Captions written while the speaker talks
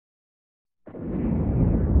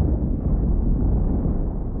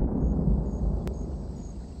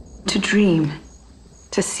To dream,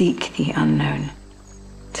 to seek the unknown,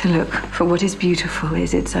 to look for what is beautiful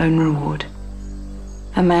is its own reward.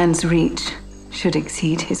 A man's reach should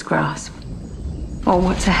exceed his grasp. Or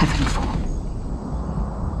what's a heaven for?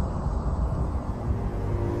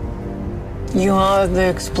 You are the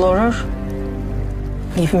explorer?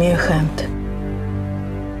 Give me a hand.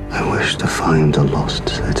 I wish to find a lost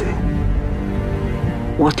city.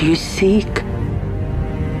 What you seek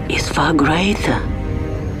is far greater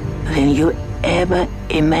than you ever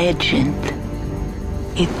imagined.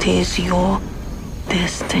 It is your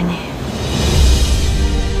destiny.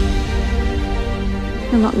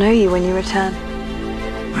 You'll not know you when you return.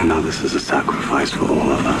 I know this is a sacrifice for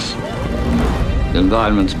all of us. The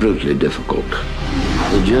environment's brutally difficult.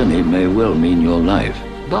 The journey may well mean your life,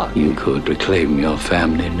 but you could reclaim your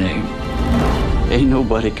family name. Ain't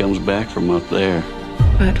nobody comes back from up there.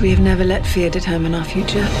 But we have never let fear determine our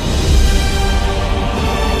future.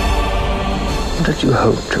 What did you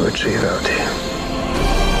hope to achieve out here?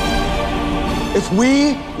 If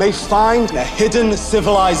we may find a hidden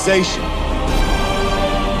civilization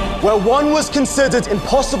where one was considered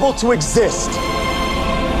impossible to exist,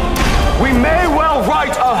 we may well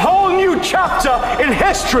write a whole new chapter in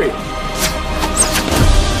history.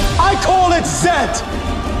 I call it Zed.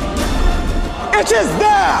 It is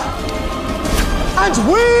there, and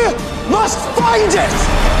we must find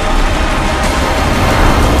it!